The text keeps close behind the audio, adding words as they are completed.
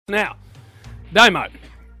Now, Damo,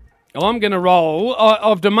 I'm going to roll.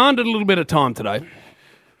 I've demanded a little bit of time today,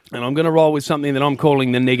 and I'm going to roll with something that I'm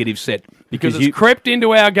calling the negative set because it's crept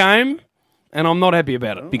into our game. And I'm not happy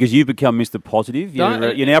about it. Because you've become Mr. Positive.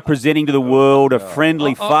 You're now presenting to the world a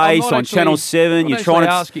friendly face on Channel 7. You're trying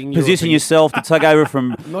to position yourself to take over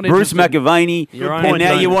from Bruce McAvaney. And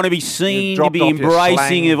now you want to be seen, to be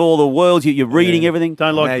embracing of all the worlds. You're reading everything.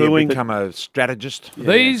 Don't like booing. Become a strategist.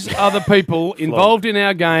 These are the people involved in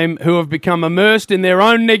our game who have become immersed in their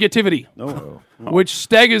own negativity, which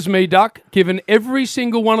staggers me, Duck, given every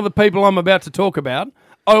single one of the people I'm about to talk about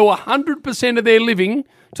owe 100% of their living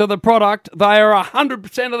to the product they are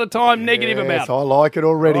 100% of the time negative about. Yes, I like it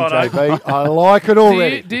already, JB. I like it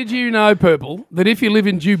already. Did you know, Purple, that if you live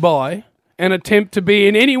in Dubai and attempt to be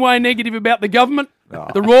in any way negative about the government,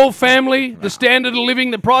 the royal family, the standard of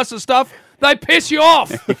living, the price of stuff, they piss you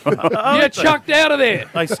off. You're chucked out of there.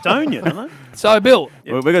 They stone you, don't they? So, Bill.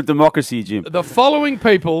 We've got democracy, Jim. The following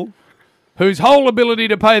people whose whole ability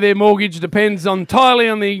to pay their mortgage depends entirely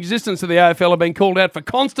on the existence of the AFL have been called out for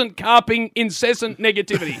constant carping, incessant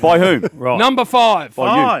negativity. By whom? Right. Number 5.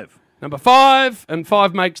 Five. Number 5, and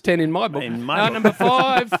 5 makes 10 in my book. In my book. Number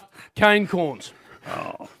 5, Kane Corns.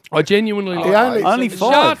 I genuinely like Only 5.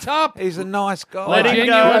 Shut up. He's a nice guy. Let him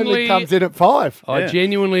go. He only comes in at 5. I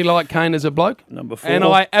genuinely like Kane as a bloke. Number 4. And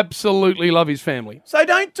I absolutely love his family. So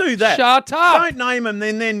don't do that. Shut up. Don't name him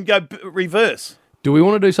then go reverse. Do we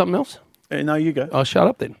want to do something else? No, you go. Oh, shut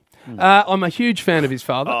up then. I'm a huge fan of his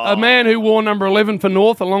father. A man who wore number 11 for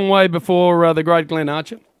North a long way before the great Glenn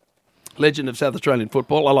Archer. Legend of South Australian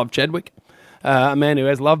football. I love Chadwick. A man who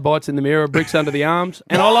has love bites in the mirror, bricks under the arms.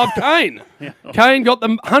 And I love Kane. Kane got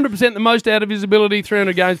 100% the most out of his ability,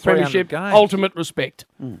 300 games, premiership, games. Ultimate respect.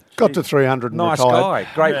 Got to 300 and Nice retired. guy.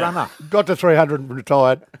 Great runner. Got to 300 and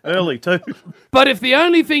retired. Early too. But if the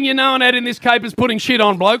only thing you're known at in this cape is putting shit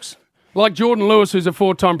on blokes, like Jordan Lewis, who's a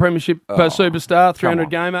 4-time premiership superstar, 300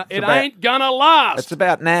 gamer, it ain't gonna last. It's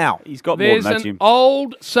about now. He's got There's more than that, Jim. an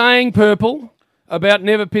old saying, Purple, about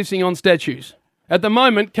never pissing on statues. At the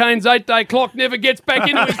moment, Kane's 8-day clock never gets back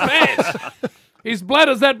into his pants. His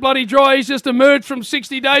bladder's that bloody dry, he's just emerged from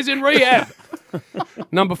 60 days in rehab.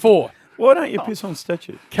 Number 4, Why don't you piss on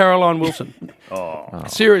statues? Caroline Wilson.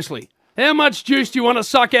 Seriously, how much juice do you want to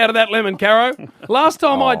suck out of that lemon, Caro? Last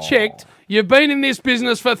time I checked, you've been in this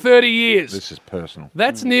business for 30 years. This is personal.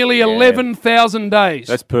 That's nearly 11,000 days.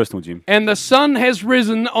 That's personal, Jim. And the sun has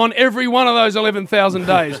risen on every one of those 11,000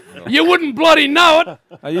 days. You wouldn't bloody know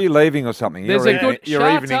it. Are you leaving or something? There's You're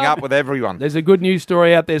Shut evening up with everyone. There's a good news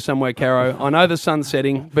story out there somewhere, Caro. I know the sun's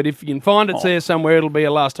setting, but if you can find it's there somewhere, it'll be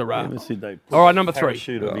a last hurrah. All right, number 3.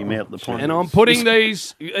 Parachute of him out the point. And I'm putting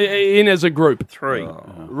these in as a group. 3.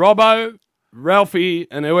 Robbo, Ralphie,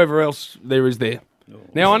 and whoever else there is there.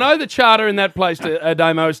 Now, I know the charter in that place,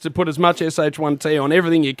 Damo, is to put as much SH1T on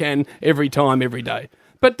everything you can, every time, every day.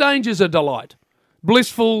 But Danger's a delight.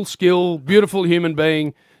 Blissful, skill, beautiful human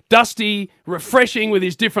being, dusty, refreshing with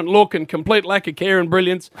his different look and complete lack of care and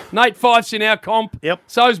brilliance. Nate Fife's in our comp. Yep.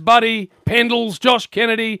 So's Buddy, Pendles, Josh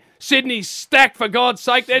Kennedy, Sydney's stacked, for God's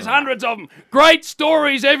sake. There's hundreds of them. Great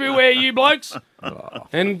stories everywhere, you blokes.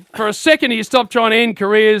 And for a second, you stop trying to end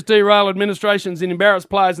careers, derail administrations, and embarrass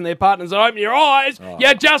players and their partners, and open your eyes.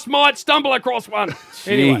 You just might stumble across one.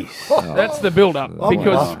 Anyway, that's the build-up.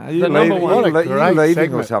 Because the number one... Are you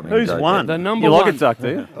leaving or something? Who's JB? won? The number You one... like it, Duck, do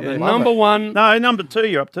you? The number one... No, number 2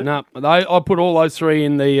 you're up to. No, I put all those 3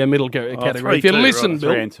 in the middle category. 3, If you 2, listen, right.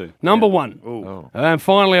 Bill, 3 and 2. number 1. And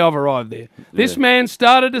finally, I've arrived there. This man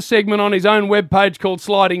started a segment on his own webpage called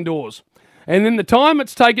Sliding Doors. And in the time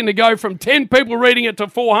it's taken to go from 10 people reading it to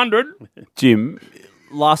 400, Jim,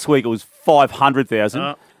 last week it was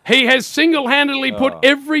 500,000. he has single-handedly put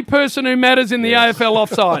every person who matters in the AFL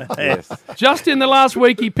offside. Yes. Just in the last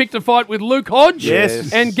week, he picked a fight with Luke Hodge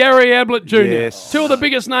Yes. and Gary Ablett Jr., Yes. 2 of the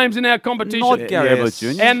biggest names in our competition. Not Gary Ablett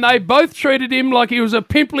Jr. And they both treated him like he was a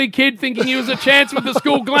pimply kid thinking he was a chance with the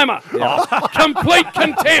school glamour. Complete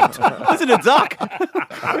contempt. Isn't it, Duck?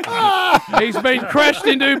 He's been crashed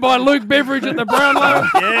into by Luke Beveridge at the Brownlow.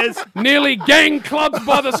 Yes. Nearly gang clubbed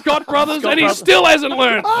by the Scott brothers, and he still hasn't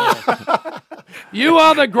learned. You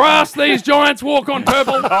are the grass these giants walk on,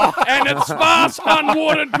 Purple, and it's sparse,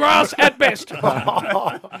 unwatered grass at best. And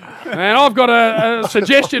I've got a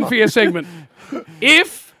suggestion for your segment.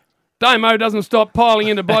 If Damo doesn't stop piling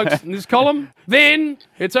into blokes in this column, then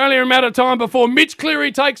it's only a matter of time before Mitch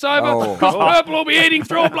Cleary takes over, because Purple will be eating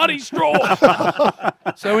through a bloody straw.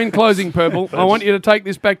 So in closing, Purple, I want you to take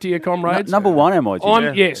this back to your comrades. Number one, am I,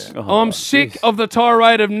 Jim? Yes. I'm sick of the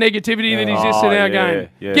tirade of negativity that exists in our game.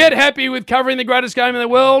 Yeah. Get happy with covering the greatest game in the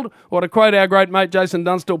world, or to quote our great mate Jason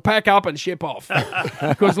Dunstall, pack up and ship off.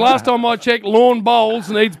 Because last time I checked, lawn bowls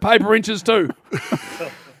needs paper inches too.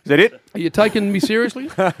 Is that it? Are you taking me seriously?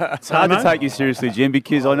 It's hard to take you seriously, Jim,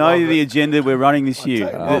 because I know the agenda we're running this year,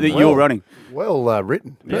 that you're running. Well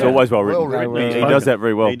written. It's always well written. He does that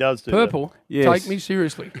very well. He does do Purple, Yes. take me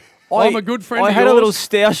seriously. I'm a good friend of yours. I had a little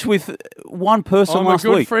stoush with one person last week.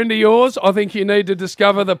 I'm a good friend of yours. I think you need to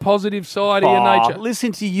discover the positive side of your nature.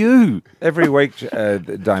 Listen to you. Every week,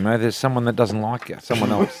 Damo, there's someone that doesn't like you.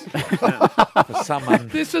 Someone else. For someone.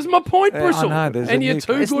 This is my point, Bristle. I know, and you're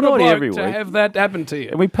too It's good a not bloke every to week. have that happen to you.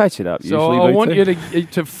 And we patch it up. So usually, I want BT. you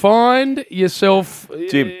to find yourself,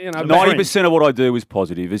 Jim, 90% of what I do is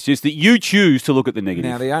positive. It's just that you choose to look at the negative.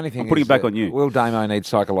 Now, the only thing I'm putting is it back that on you. Will Damo need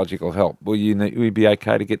psychological help? Will you be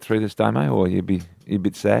okay to get through this, Damo, or you be a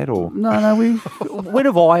bit sad? Or No, when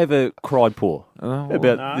have I ever cried poor about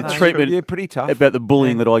the treatment? You're pretty tough. About the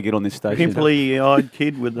bullying that I get on this station. Pimply-eyed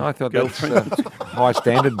kid with I a thought that's girlfriend. high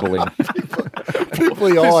standard bullying.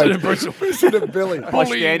 Pimply-eyed. Listen to Billy. High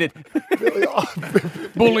standard.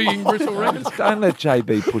 bullying Bristle records. Don't let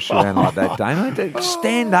JB push you around like that, Damo.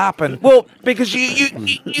 Stand up and because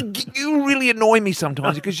you really annoy me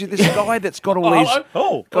sometimes because you're this guy that's got all these.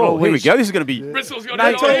 Here we go. This is going to be. Bristle's got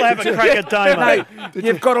Let's all have a crack at Damo.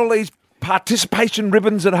 You've got all these participation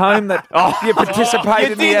ribbons at home that you participate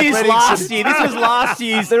You in the did this athletics. last year. This was last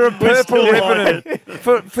year's. They're a purple still ribbon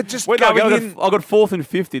like for just I going in. got fourth and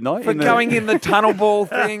fifth, didn't I? For going in the tunnel ball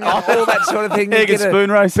thing and all that sort of thing. Egg You and get a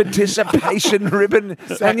spoon race. participation ribbon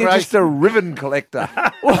and you're just a ribbon collector.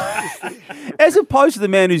 As opposed to the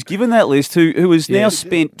man who's given that list, who has now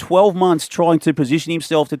spent 12 months trying to position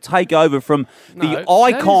himself to take over from the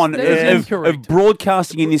icon that is of incorrect.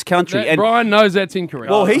 broadcasting in this country. And Brian knows that's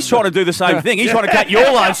incorrect. well, he's trying to do the same thing. He's trying to cut your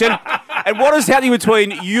lunch. And what is happening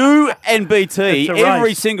between you and BT It's a every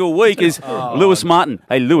race. single week is Lewis Martin.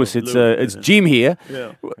 Hey, Lewis, it's Jim here.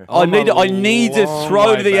 Yeah. I need to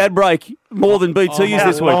throw to the ad break more than BT is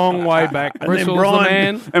this week. long way back. And then Bristle's the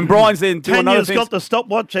Brian- man. And Brian's then doing other Tanya's things. got the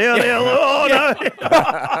stopwatch out there. Oh, no.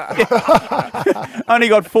 Only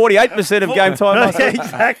got 48% of game time. last week.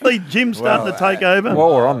 Exactly. Jim's starting to take over.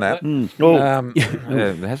 While we're on that, Oh.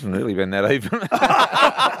 it hasn't really been that even.